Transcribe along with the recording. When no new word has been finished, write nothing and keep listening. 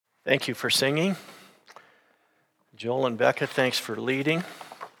Thank you for singing. Joel and Becca, thanks for leading.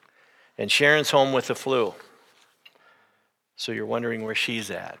 And Sharon's home with the flu. So you're wondering where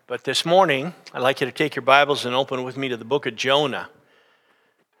she's at. But this morning, I'd like you to take your Bibles and open with me to the book of Jonah,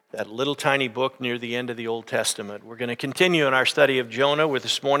 that little tiny book near the end of the Old Testament. We're going to continue in our study of Jonah, where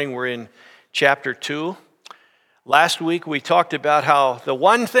this morning we're in chapter 2. Last week we talked about how the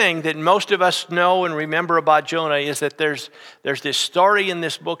one thing that most of us know and remember about Jonah is that there's this story in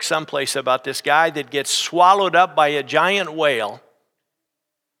this book someplace about this guy that gets swallowed up by a giant whale.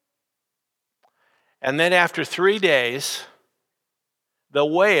 And then after 3 days, the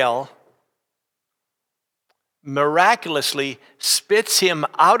whale miraculously spits him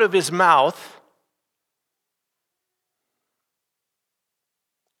out of his mouth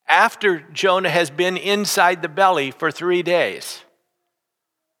after Jonah has been inside the belly for 3 days.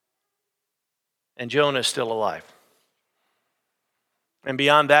 And Jonah is still alive. And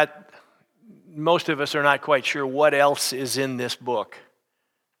beyond that, most of us are not quite sure what else is in this book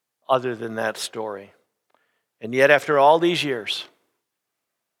other than that story. And yet, after all these years,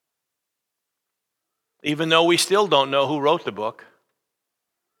 even though we still don't know who wrote the book,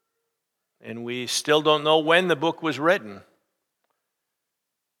 and we still don't know when the book was written,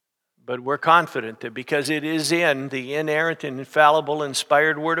 but we're confident that because it is in the inerrant and infallible,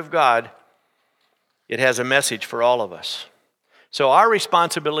 inspired Word of God, it has a message for all of us. So our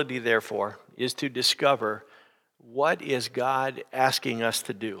responsibility, therefore, is to discover what is God asking us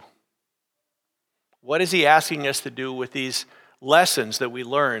to do. What is He asking us to do with these lessons that we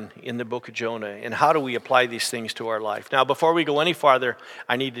learn in the book of Jonah, and how do we apply these things to our life? Now, before we go any farther,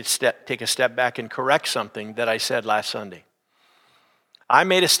 I need to take a step back and correct something that I said last Sunday. I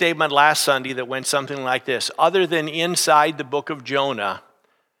made a statement last Sunday that went something like this: other than inside the book of Jonah,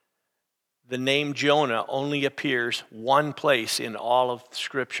 the name Jonah only appears one place in all of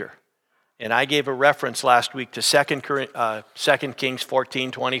Scripture. And I gave a reference last week to 2 Kings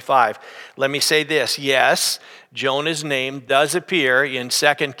 14:25. Let me say this: yes, Jonah's name does appear in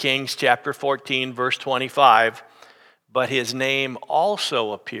 2 Kings chapter 14, verse 25, but his name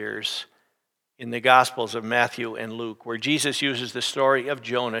also appears in the Gospels of Matthew and Luke, where Jesus uses the story of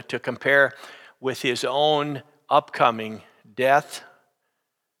Jonah to compare with his own upcoming death,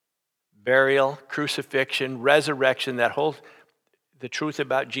 burial, crucifixion, resurrection, the truth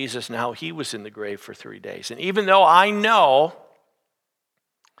about Jesus and how he was in the grave for 3 days. And even though I know,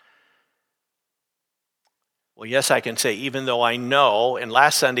 well, yes, I can say even though I know, and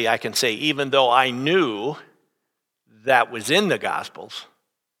last Sunday I can say even though I knew that was in the Gospels,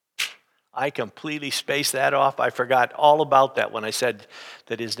 I completely spaced that off. I forgot all about that when I said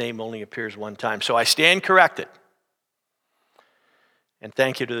that his name only appears one time. So I stand corrected. And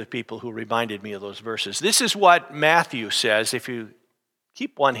thank you to the people who reminded me of those verses. This is what Matthew says. If you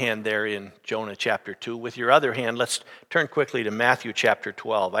keep one hand there in Jonah chapter 2, with your other hand, let's turn quickly to Matthew chapter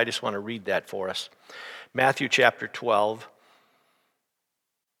 12. I just want to read that for us. Matthew chapter 12,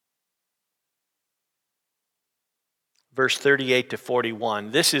 verse 38 to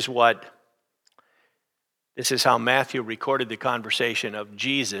 41. This is how Matthew recorded the conversation of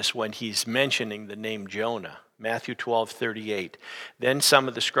Jesus when he's mentioning the name Jonah. Matthew 12:38. Then some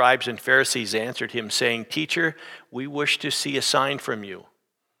of the scribes and Pharisees answered him, saying, "Teacher, we wish to see a sign from you."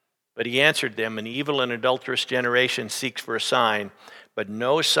 But he answered them, "An evil and adulterous generation seeks for a sign, but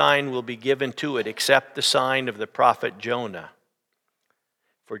no sign will be given to it except the sign of the prophet Jonah.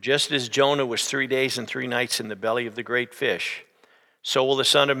 For just as Jonah was 3 days and 3 nights in the belly of the great fish, so will the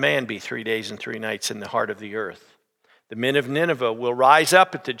Son of Man be 3 days and 3 nights in the heart of the earth. The men of Nineveh will rise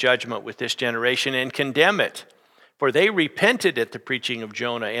up at the judgment with this generation and condemn it, for they repented at the preaching of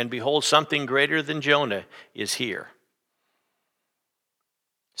Jonah, and behold, something greater than Jonah is here."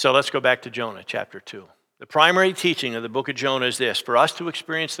 So let's go back to Jonah chapter 2. The primary teaching of the book of Jonah is this: for us to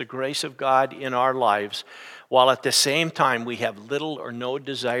experience the grace of God in our lives, while at the same time we have little or no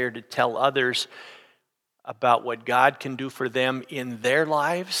desire to tell others about what God can do for them in their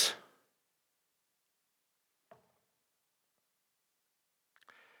lives,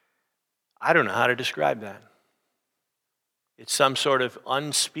 I don't know how to describe that. It's some sort of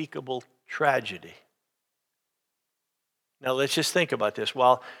unspeakable tragedy. Now let's just think about this.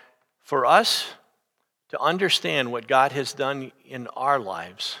 Well, for us to understand what God has done in our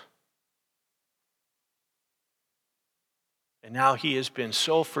lives, and how He has been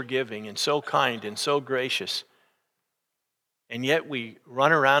so forgiving and so kind and so gracious, and yet we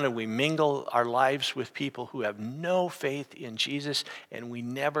run around and we mingle our lives with people who have no faith in Jesus, and we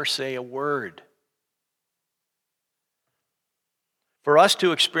never say a word. For us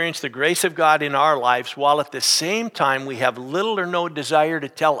to experience the grace of God in our lives while at the same time we have little or no desire to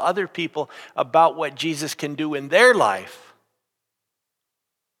tell other people about what Jesus can do in their life,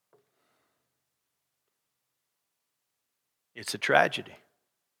 it's a tragedy.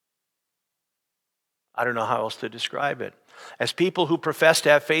 I don't know how else to describe it. As people who profess to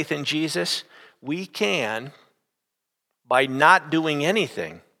have faith in Jesus, we can, by not doing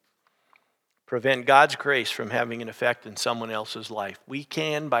anything, prevent God's grace from having an effect in someone else's life. We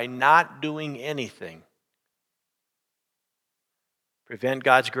can, by not doing anything, prevent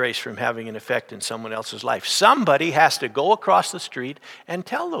God's grace from having an effect in someone else's life. Somebody has to go across the street and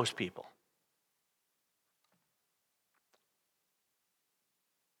tell those people.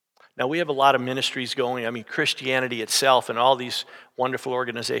 Now, we have a lot of ministries going. I mean, Christianity itself and all these wonderful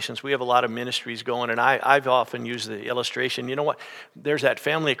organizations, we have a lot of ministries going. And I've often used the illustration, you know what? There's that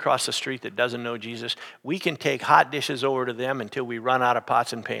family across the street that doesn't know Jesus. We can take hot dishes over to them until we run out of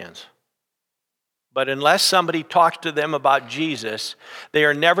pots and pans. But unless somebody talks to them about Jesus, they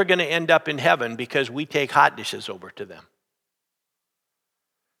are never going to end up in heaven because we take hot dishes over to them.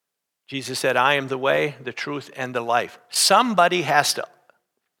 Jesus said, I am the way, the truth, and the life. Somebody has to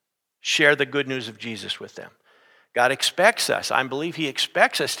share the good news of Jesus with them. God expects us. I believe He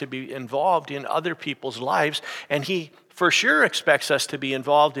expects us to be involved in other people's lives, and He for sure expects us to be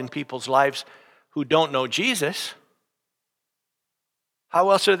involved in people's lives who don't know Jesus.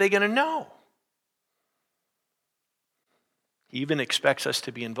 How else are they going to know? He even expects us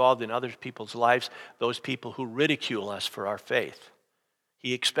to be involved in other people's lives, those people who ridicule us for our faith.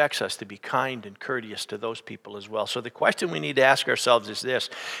 He expects us to be kind and courteous to those people as well. So the question we need to ask ourselves is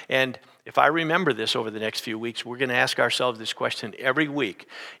this, and if I remember this over the next few weeks, we're going to ask ourselves this question every week.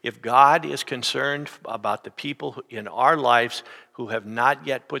 If God is concerned about the people in our lives who have not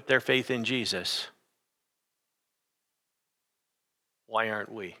yet put their faith in Jesus, why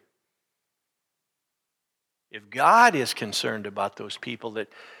aren't we? If God is concerned about those people that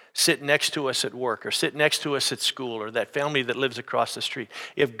sit next to us at work or sit next to us at school or that family that lives across the street,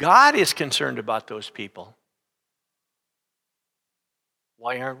 if God is concerned about those people,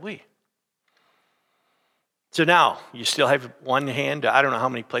 why aren't we? So now, you still have one hand. I don't know how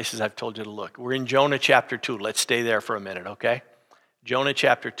many places I've told you to look. We're in Jonah chapter 2. Let's stay there for a minute, okay? Jonah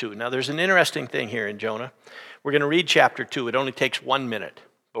chapter 2. Now, there's an interesting thing here in Jonah. We're going to read chapter 2. It only takes 1 minute,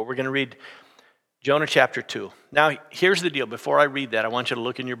 but we're going to read Jonah chapter 2. Now, here's the deal. Before I read that, I want you to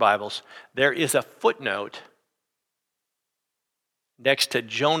look in your Bibles. There is a footnote next to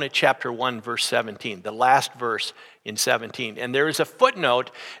Jonah chapter 1, verse 17, the last verse in 17. And there is a footnote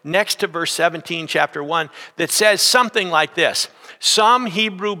next to verse 17, chapter 1, that says something like this. Some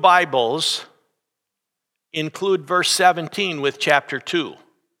Hebrew Bibles include verse 17 with chapter 2,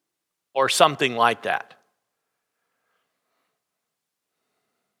 or something like that.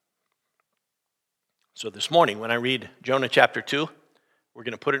 So this morning, when I read Jonah chapter 2, we're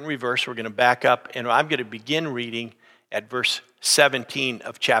going to put it in reverse. We're going to back up, and I'm going to begin reading at verse 17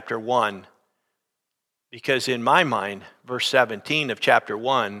 of chapter 1. Because in my mind, verse 17 of chapter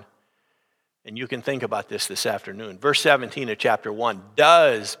 1, and you can think about this afternoon, verse 17 of chapter 1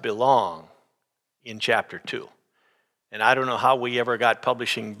 does belong in chapter 2. And I don't know how we ever got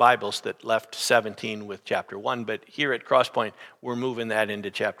publishing Bibles that left 17 with chapter 1, but here at Crosspoint, we're moving that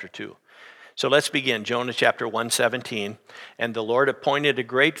into chapter 2. So let's begin. Jonah chapter 1:17. And the Lord appointed a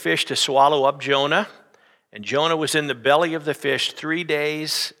great fish to swallow up Jonah. And Jonah was in the belly of the fish 3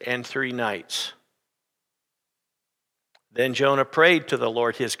 days and 3 nights. Then Jonah prayed to the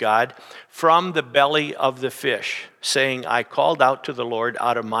Lord his God from the belly of the fish, saying, I called out to the Lord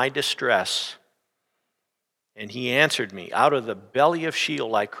out of my distress. And he answered me. Out of the belly of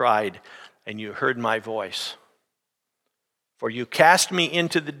Sheol I cried, and you heard my voice. For you cast me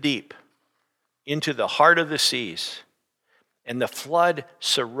into the deep, into the heart of the seas, and the flood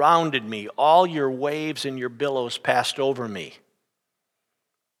surrounded me. All your waves and your billows passed over me.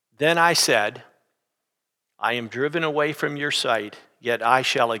 Then I said, I am driven away from your sight, yet I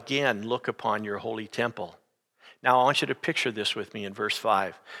shall again look upon your holy temple. Now I want you to picture this with me in verse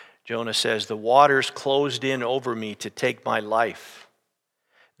 5. Jonah says, the waters closed in over me to take my life.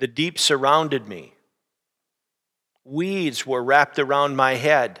 The deep surrounded me. Weeds were wrapped around my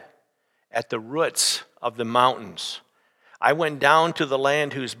head at the roots of the mountains. I went down to the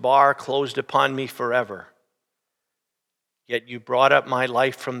land whose bar closed upon me forever. Yet you brought up my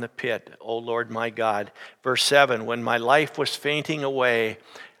life from the pit, O Lord my God. Verse 7, when my life was fainting away,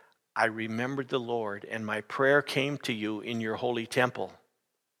 I remembered the Lord, and my prayer came to you in your holy temple.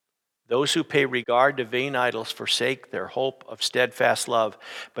 Those who pay regard to vain idols forsake their hope of steadfast love.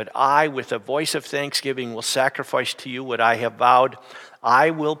 But I, with a voice of thanksgiving, will sacrifice to you what I have vowed. I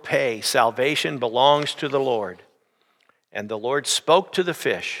will pay. Salvation belongs to the Lord." And the Lord spoke to the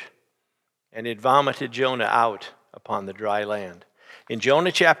fish, and it vomited Jonah out upon the dry land. In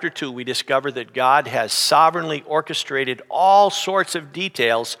Jonah chapter 2, we discover that God has sovereignly orchestrated all sorts of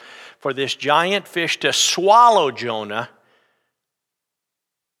details for this giant fish to swallow Jonah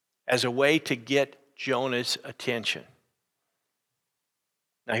as a way to get Jonah's attention.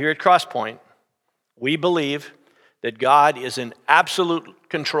 Now, here at Crosspoint, we believe that God is in absolute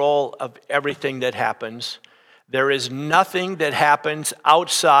control of everything that happens. There is nothing that happens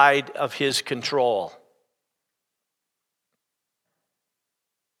outside of his control.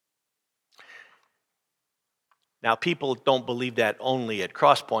 Now, people don't believe that only at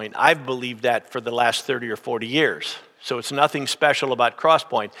Crosspoint. I've believed that for the last 30 or 40 years. So it's nothing special about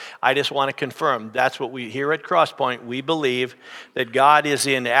Crosspoint. I just want to confirm that's what we here at Crosspoint. We believe that God is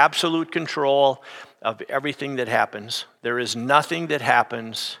in absolute control of everything that happens. There is nothing that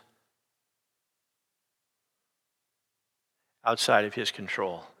happens outside of his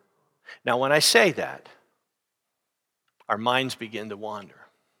control. Now, when I say that, our minds begin to wander.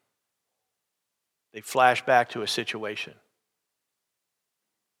 They flash back to a situation.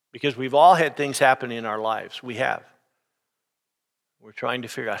 Because we've all had things happen in our lives. We have. We're trying to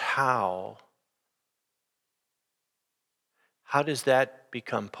figure out how does that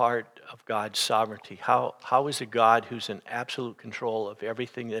become part of God's sovereignty? How is a God who's in absolute control of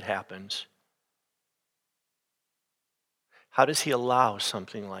everything that happens? How does he allow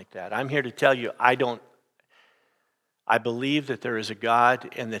something like that? I'm here to tell you, I believe that there is a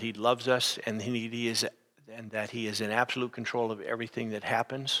God and that he loves us and that he is in absolute control of everything that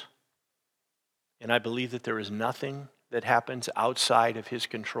happens. And I believe that there is nothing that happens outside of his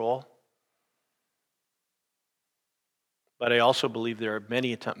control. But I also believe there are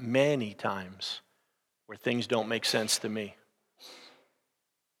many times where things don't make sense to me.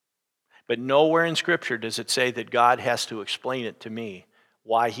 But nowhere in Scripture does it say that God has to explain it to me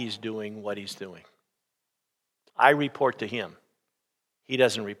why he's doing what he's doing. I report to him. He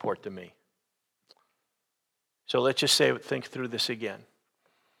doesn't report to me. So let's just think through this again.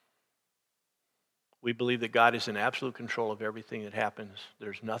 We believe that God is in absolute control of everything that happens.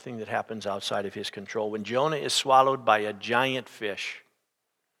 There's nothing that happens outside of his control. When Jonah is swallowed by a giant fish,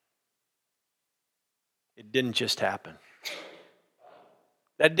 it didn't just happen.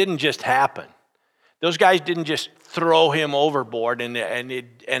 That didn't just happen. Those guys didn't just throw him overboard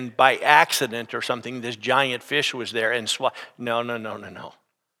and by accident or something, this giant fish was there and No.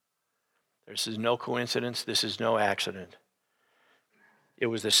 This is no coincidence. This is no accident. It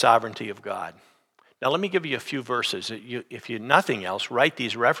was the sovereignty of God. Now, let me give you a few verses. If you nothing else, write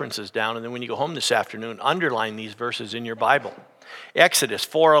these references down, and then when you go home this afternoon, underline these verses in your Bible. Exodus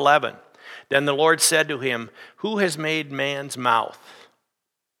 4:11. Then the Lord said to him, "Who has made man's mouth?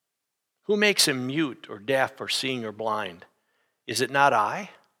 Who makes him mute or deaf or seeing or blind? Is it not I,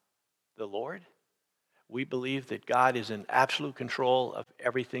 the Lord?" We believe that God is in absolute control of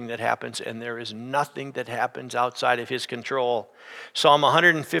everything that happens, and there is nothing that happens outside of his control. Psalm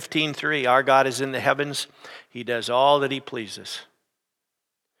 115:3, our God is in the heavens. He does all that he pleases.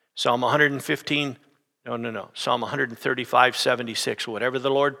 Psalm 135:76, whatever the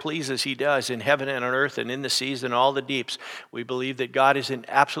Lord pleases, he does in heaven and on earth and in the seas and all the deeps. We believe that God is in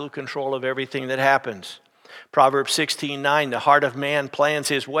absolute control of everything that happens. Proverbs 16:9, the heart of man plans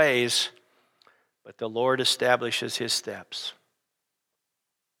his ways, but the Lord establishes his steps.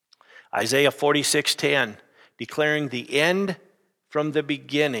 Isaiah 46:10, declaring the end from the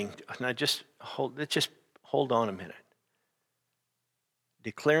beginning. Now let's just hold on a minute.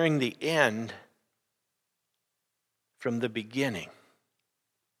 Declaring the end from the beginning.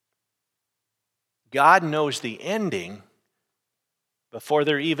 God knows the ending before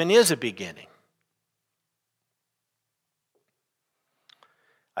there even is a beginning.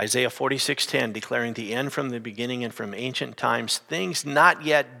 Isaiah 46:10, declaring the end from the beginning and from ancient times, things not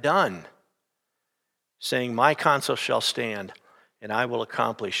yet done, saying, my counsel shall stand, and I will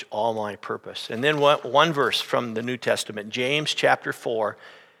accomplish all my purpose. And then one verse from the New Testament, James chapter 4,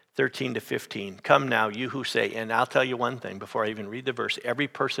 13-15. Come now, you who say, and I'll tell you one thing before I even read the verse, every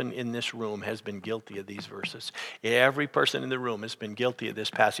person in this room has been guilty of these verses. Every person in the room has been guilty of this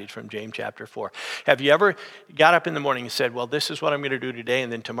passage from James chapter 4. Have you ever got up in the morning and said, well, this is what I'm going to do today, and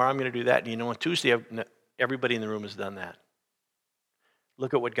then tomorrow I'm going to do that, and you know, on Tuesday, everybody in the room has done that.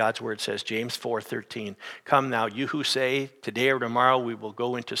 Look at what God's word says, James 4:13. Come now, you who say, today or tomorrow we will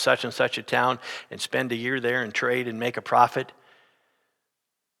go into such and such a town and spend a year there and trade and make a profit.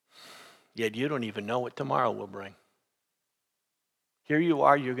 yet you don't even know what tomorrow will bring. Here you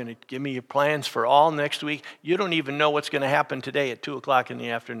are, you're going to give me your plans for all next week. You don't even know what's going to happen today at 2 o'clock in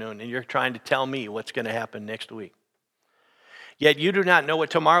the afternoon, and you're trying to tell me what's going to happen next week. Yet you do not know what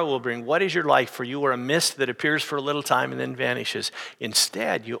tomorrow will bring. What is your life? For you are a mist that appears for a little time and then vanishes.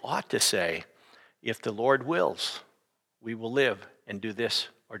 Instead, you ought to say, if the Lord wills, we will live and do this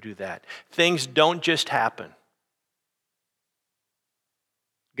or do that. Things don't just happen.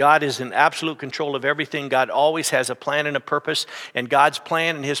 God is in absolute control of everything. God always has a plan and a purpose, and God's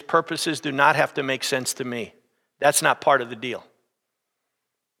plan and his purposes do not have to make sense to me. That's not part of the deal.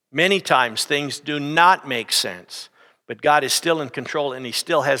 Many times things do not make sense, but God is still in control, and he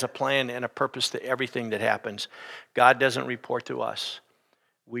still has a plan and a purpose to everything that happens. God doesn't report to us.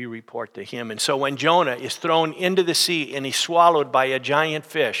 We report to him. And so when Jonah is thrown into the sea and he's swallowed by a giant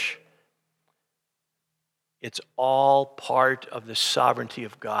fish, it's all part of the sovereignty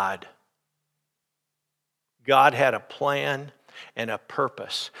of God. God had a plan and a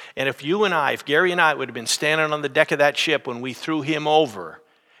purpose. And if Gary and I would have been standing on the deck of that ship when we threw him over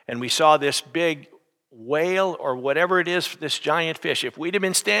and we saw this big whale or whatever it is, this giant fish, if we'd have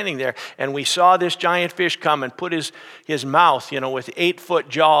been standing there and we saw this giant fish come and put his mouth, with 8-foot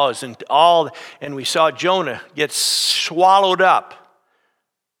jaws and we saw Jonah get swallowed up,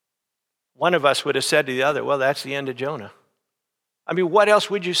 one of us would have said to the other, well, that's the end of Jonah. I mean, what else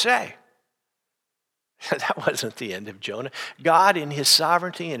would you say? That wasn't the end of Jonah. God, in his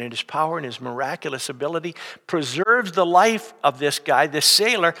sovereignty and in his power and his miraculous ability, preserves the life of this guy, this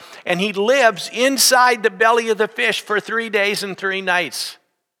sailor, and he lives inside the belly of the fish for 3 days and 3 nights.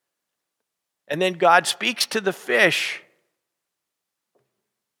 And then God speaks to the fish.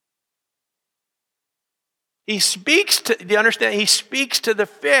 Do you understand? He speaks to the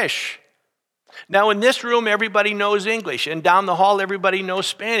fish. Now, in this room, everybody knows English, and down the hall, everybody knows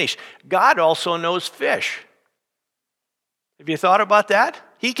Spanish. God also knows fish. Have you thought about that?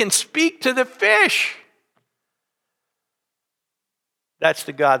 He can speak to the fish. That's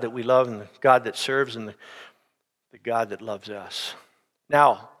the God that we love, and the God that serves, and the God that loves us.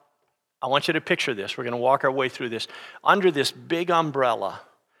 Now, I want you to picture this. We're going to walk our way through this. Under this big umbrella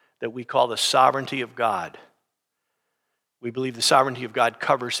that we call the sovereignty of God, we believe the sovereignty of God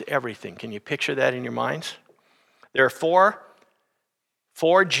covers everything. Can you picture that in your minds? There are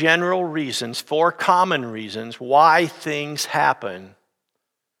four general reasons, 4 common reasons why things happen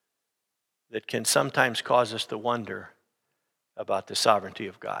that can sometimes cause us to wonder about the sovereignty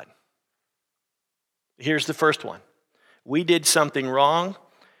of God. Here's the first one. We did something wrong,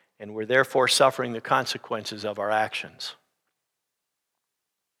 and we're therefore suffering the consequences of our actions.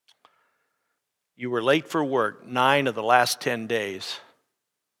 You were late for work 9 of the last 10 days,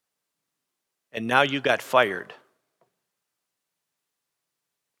 and now you got fired.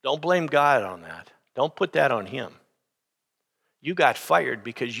 Don't blame God on that. Don't put that on him. You got fired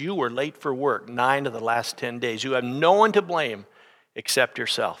because you were late for work 9 of the last 10 days. You have no one to blame except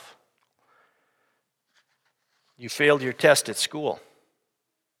yourself. You failed your test at school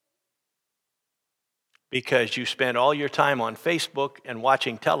because you spent all your time on Facebook and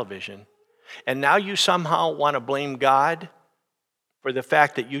watching television. And now you somehow want to blame God for the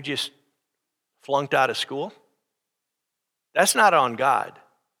fact that you just flunked out of school? That's not on God.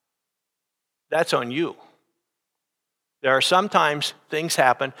 That's on you. There are sometimes things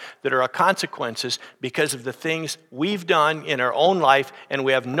happen that are consequences because of the things we've done in our own life, and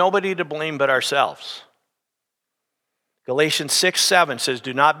we have nobody to blame but ourselves. Galatians 6:7 says,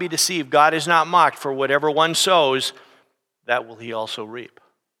 "Do not be deceived. God is not mocked, for whatever one sows, that will he also reap."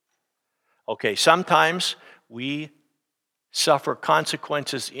 Okay, sometimes we suffer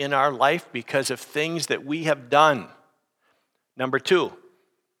consequences in our life because of things that we have done. Number 2,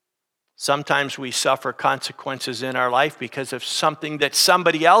 sometimes we suffer consequences in our life because of something that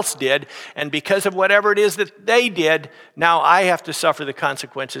somebody else did, and because of whatever it is that they did, now I have to suffer the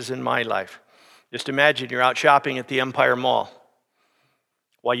consequences in my life. Just imagine you're out shopping at the Empire Mall.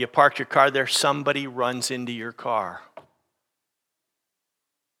 While you park your car there, somebody runs into your car.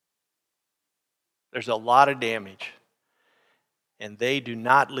 There's a lot of damage, and they do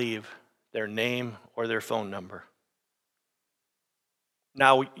not leave their name or their phone number.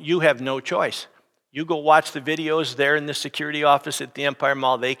 Now, you have no choice. You go watch the videos there in the security office at the Empire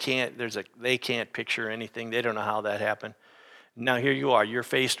Mall. They can't picture anything. They don't know how that happened. Now, here you are. You're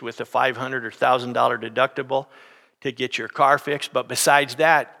faced with a $500 or $1,000 deductible to get your car fixed. But besides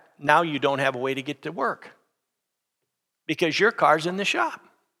that, now you don't have a way to get to work because your car's in the shop.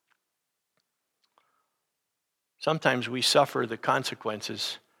 Sometimes we suffer the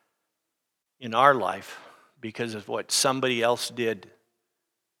consequences in our life because of what somebody else did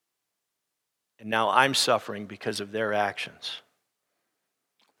And now I'm suffering because of their actions.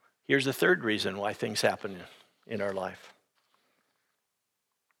 Here's the third reason why things happen in our life.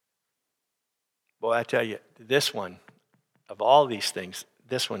 Boy, I tell you, this one, of all these things,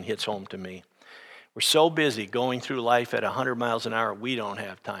 this one hits home to me. We're so busy going through life at 100 miles an hour, we don't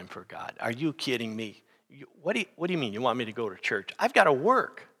have time for God. Are you kidding me? What do you mean you want me to go to church? I've got to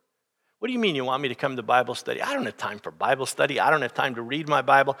work. What do you mean you want me to come to Bible study? I don't have time for Bible study. I don't have time to read my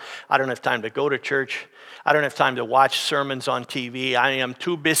Bible. I don't have time to go to church. I don't have time to watch sermons on TV. I am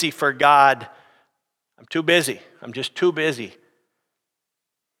too busy for God. I'm too busy. I'm just too busy.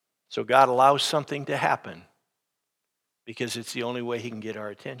 So God allows something to happen because it's the only way he can get our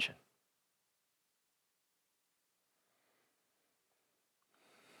attention.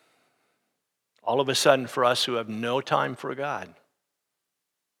 All of a sudden, for us who have no time for God,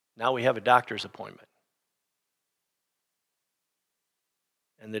 now we have a doctor's appointment.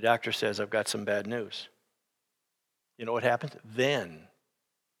 And the doctor says, I've got some bad news. You know what happens? Then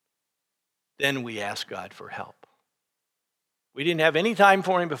we ask God for help. We didn't have any time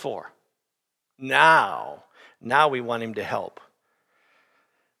for him before. Now we want him to help.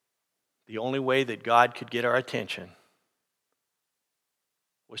 The only way that God could get our attention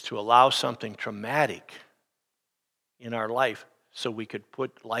was to allow something traumatic in our life so we could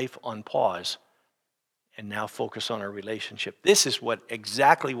put life on pause and now focus on our relationship. This is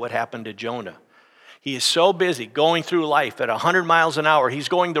exactly what happened to Jonah. He is so busy going through life at 100 miles an hour. He's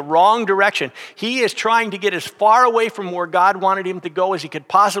going the wrong direction. He is trying to get as far away from where God wanted him to go as he could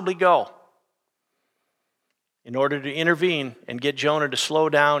possibly go in order to intervene and get Jonah to slow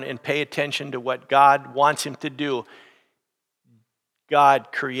down and pay attention to what God wants him to do. God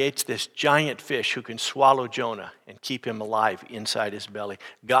creates this giant fish who can swallow Jonah and keep him alive inside his belly.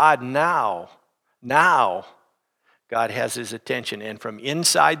 God now, God has his attention. And from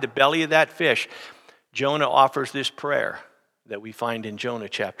inside the belly of that fish, Jonah offers this prayer that we find in Jonah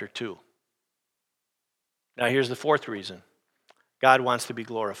chapter 2. Now here's the fourth reason. God wants to be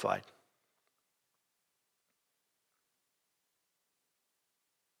glorified.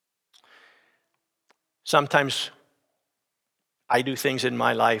 Sometimes I do things in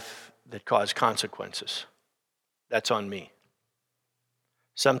my life that cause consequences. That's on me.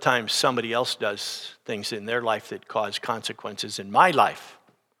 Sometimes somebody else does things in their life that cause consequences in my life.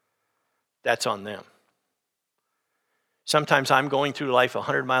 That's on them. Sometimes I'm going through life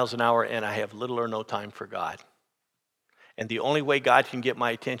 100 miles an hour and I have little or no time for God. And the only way God can get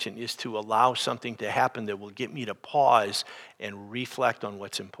my attention is to allow something to happen that will get me to pause and reflect on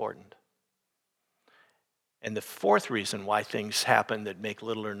what's important. And the fourth reason why things happen that make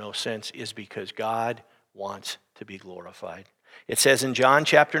little or no sense is because God wants to be glorified. It says in John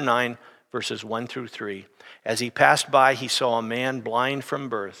chapter 9, verses 1 through 3, as he passed by, he saw a man blind from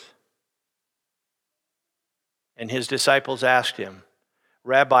birth. And his disciples asked him,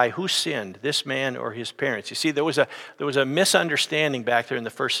 Rabbi, who sinned, this man or his parents? You see, there was a misunderstanding back there in the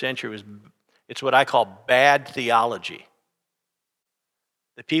first century. It's what I call bad theology.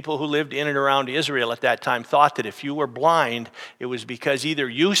 The people who lived in and around Israel at that time thought that if you were blind, it was because either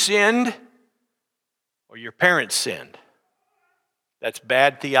you sinned or your parents sinned. That's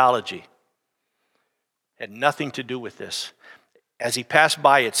bad theology. Had nothing to do with this. As he passed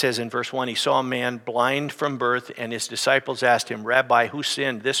by, it says in verse 1, he saw a man blind from birth, and his disciples asked him, Rabbi, who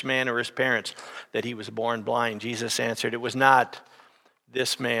sinned, this man or his parents, that he was born blind? Jesus answered, it was not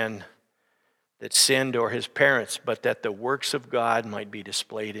this man that sinned or his parents, but that the works of God might be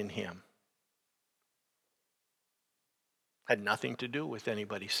displayed in him. Had nothing to do with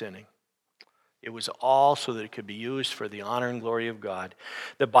anybody sinning. It was all so that it could be used for the honor and glory of God.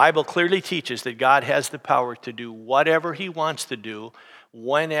 The Bible clearly teaches that God has the power to do whatever he wants to do,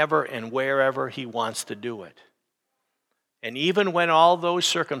 whenever and wherever he wants to do it. And even when all those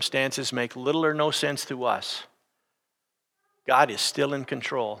circumstances make little or no sense to us, God is still in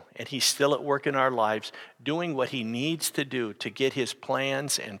control, and he's still at work in our lives, doing what he needs to do to get his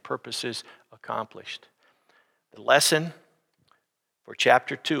plans and purposes accomplished. The lesson for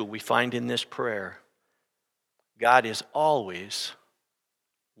chapter 2 we find in this prayer, God is always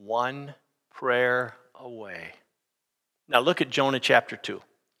one prayer away. Now look at Jonah chapter 2.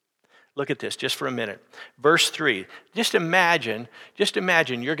 Look at this just for a minute. Verse 3. Just imagine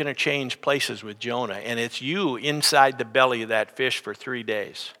you're going to change places with Jonah, and it's you inside the belly of that fish for 3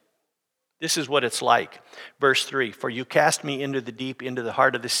 days. This is what it's like. Verse 3. For you cast me into the deep, into the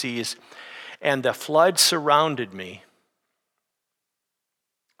heart of the seas, and the flood surrounded me.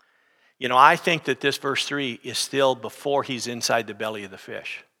 You know, I think that this verse 3 is still before he's inside the belly of the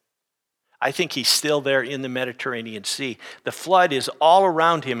fish. I think he's still there in the Mediterranean Sea. The flood is all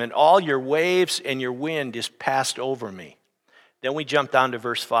around him, and all your waves and your wind is passed over me. Then we jump down to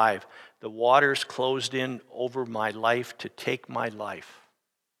verse 5. The waters closed in over my life to take my life.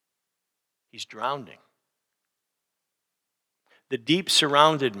 He's drowning. The deep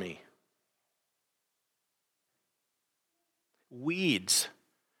surrounded me. Weeds.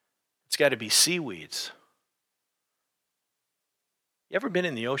 It's got to be seaweeds. You ever been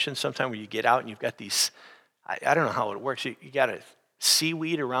in the ocean sometime where you get out and you've got these, I don't know how it works, you got a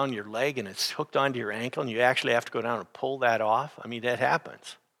seaweed around your leg and it's hooked onto your ankle and you actually have to go down and pull that off? I mean, that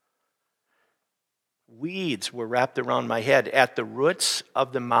happens. Weeds were wrapped around my head at the roots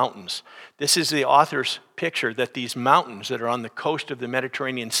of the mountains. This is the author's picture that these mountains that are on the coast of the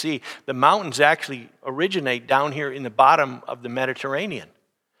Mediterranean Sea, the mountains actually originate down here in the bottom of the Mediterranean.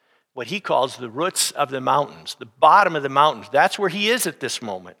 What he calls the roots of the mountains, the bottom of the mountains. That's where he is at this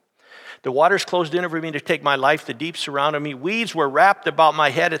moment. The waters closed in over me to take my life. The deep surrounded me. Weeds were wrapped about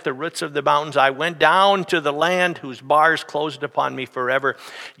my head at the roots of the mountains. I went down to the land whose bars closed upon me forever.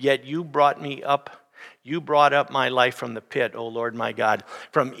 Yet you brought me up. You brought up my life from the pit, O Lord my God.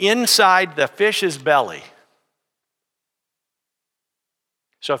 From inside the fish's belly.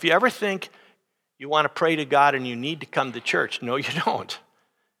 So if you ever think you want to pray to God and you need to come to church, no, you don't.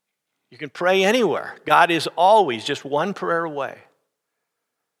 You can pray anywhere. God is always just one prayer away.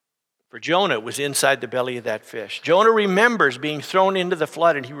 For Jonah, it was inside the belly of that fish. Jonah remembers being thrown into the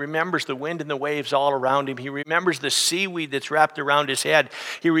flood, and he remembers the wind and the waves all around him. He remembers the seaweed that's wrapped around his head.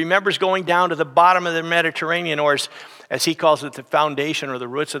 He remembers going down to the bottom of the Mediterranean, or as he calls it, the foundation or the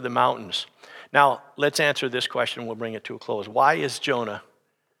roots of the mountains. Now, let's answer this question. We'll bring it to a close. Why is Jonah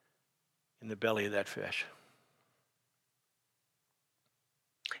in the belly of that fish?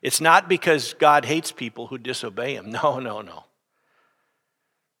 It's not because God hates people who disobey him. No.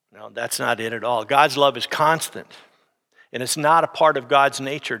 No, that's not it at all. God's love is constant. And it's not a part of God's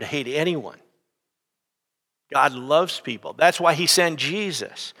nature to hate anyone. God loves people. That's why he sent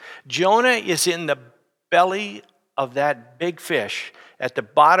Jesus. Jonah is in the belly of that big fish at the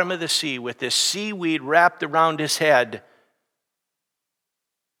bottom of the sea with this seaweed wrapped around his head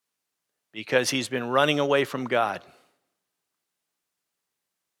because he's been running away from God.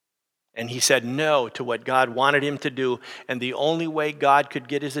 And he said no to what God wanted him to do. And the only way God could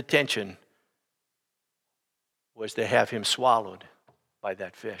get his attention was to have him swallowed by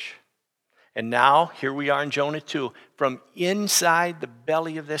that fish. And now, here we are in Jonah 2. From inside the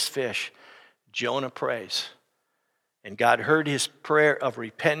belly of this fish, Jonah prays. And God heard his prayer of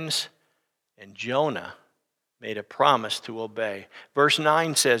repentance, and Jonah made a promise to obey. Verse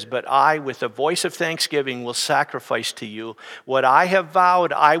 9 says, but I, with a voice of thanksgiving, will sacrifice to you. What I have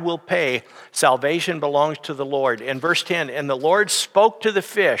vowed, I will pay. Salvation belongs to the Lord. And verse 10, and the Lord spoke to the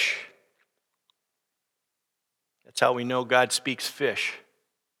fish. That's how we know God speaks fish.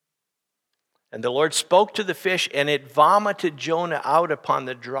 And the Lord spoke to the fish, and it vomited Jonah out upon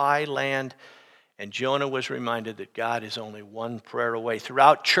the dry land. And Jonah was reminded that God is only one prayer away.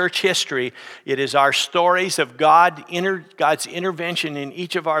 Throughout church history, it is our stories of God's intervention in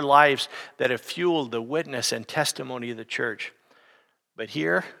each of our lives that have fueled the witness and testimony of the church. But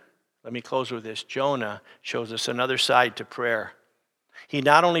here, let me close with this. Jonah shows us another side to prayer. He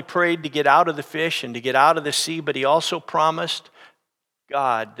not only prayed to get out of the fish and to get out of the sea, but he also promised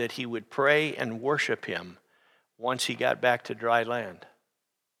God that he would pray and worship him once he got back to dry land.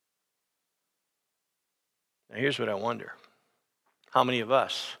 Now here's what I wonder. How many of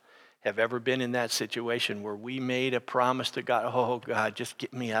us have ever been in that situation where we made a promise to God, oh God, just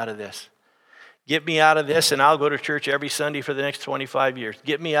get me out of this. Get me out of this and I'll go to church every Sunday for the next 25 years.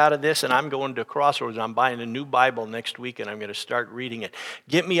 Get me out of this and I'm going to Crossroads. I'm buying a new Bible next week and I'm going to start reading it.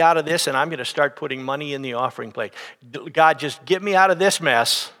 Get me out of this and I'm going to start putting money in the offering plate. God, just get me out of this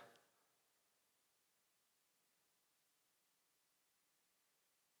mess.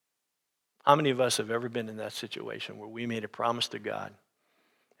 How many of us have ever been in that situation where we made a promise to God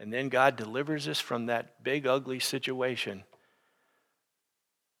and then God delivers us from that big, ugly situation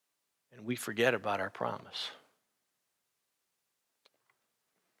and we forget about our promise?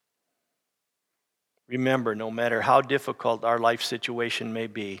 Remember, no matter how difficult our life situation may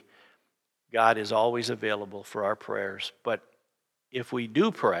be, God is always available for our prayers. But if we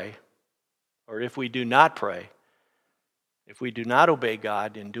do pray, or if we do not pray, if we do not obey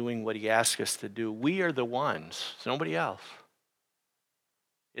God in doing what he asks us to do, we are the ones. It's nobody else.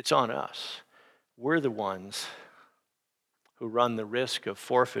 It's on us. We're the ones who run the risk of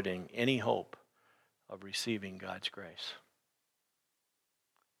forfeiting any hope of receiving God's grace.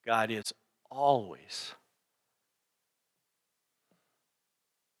 God is always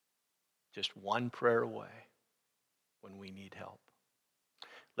just one prayer away when we need help.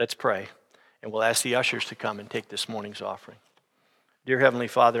 Let's pray, and we'll ask the ushers to come and take this morning's offering. Dear Heavenly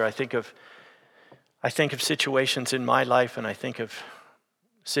Father, I think of situations in my life, and I think of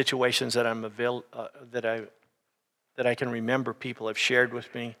situations that that I can remember people have shared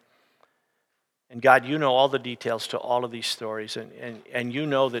with me. And God, you know all the details to all of these stories, and you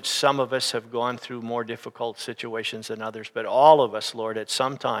know that some of us have gone through more difficult situations than others, but all of us, Lord, at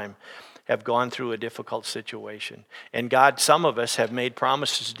some time have gone through a difficult situation. And God, some of us have made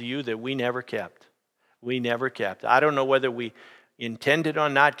promises to you that we never kept. We never kept. I don't know whether we intended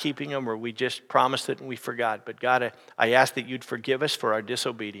on not keeping them or we just promised it and we forgot. But God, I ask that you'd forgive us for our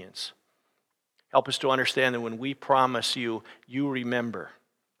disobedience. Help us to understand that when we promise you, you remember.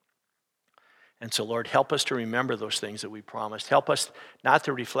 And so, Lord, help us to remember those things that we promised. Help us not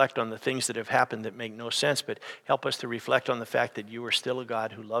to reflect on the things that have happened that make no sense, but help us to reflect on the fact that you are still a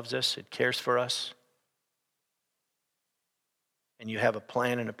God who loves us and cares for us. And you have a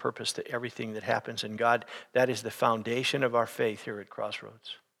plan and a purpose to everything that happens. And God, that is the foundation of our faith here at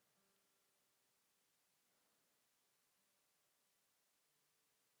Crossroads.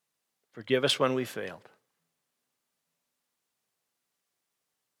 Forgive us when we failed.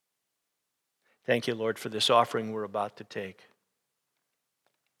 Thank you, Lord, for this offering we're about to take.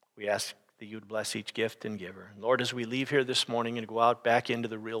 We ask that you'd bless each gift and giver. Lord, as we leave here this morning and go out back into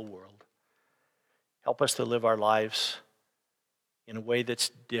the real world, help us to live our lives in a way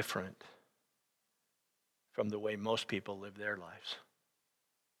that's different from the way most people live their lives.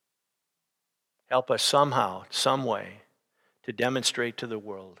 Help us somehow, some way, to demonstrate to the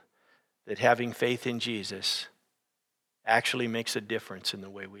world that having faith in Jesus actually makes a difference in the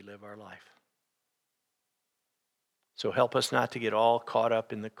way we live our life. So help us not to get all caught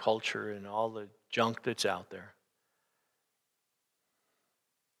up in the culture and all the junk that's out there.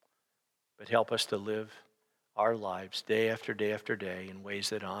 But help us to live our lives day after day after day in ways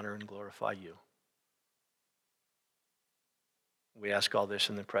that honor and glorify you. We ask all this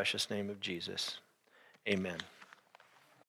in the precious name of Jesus. Amen.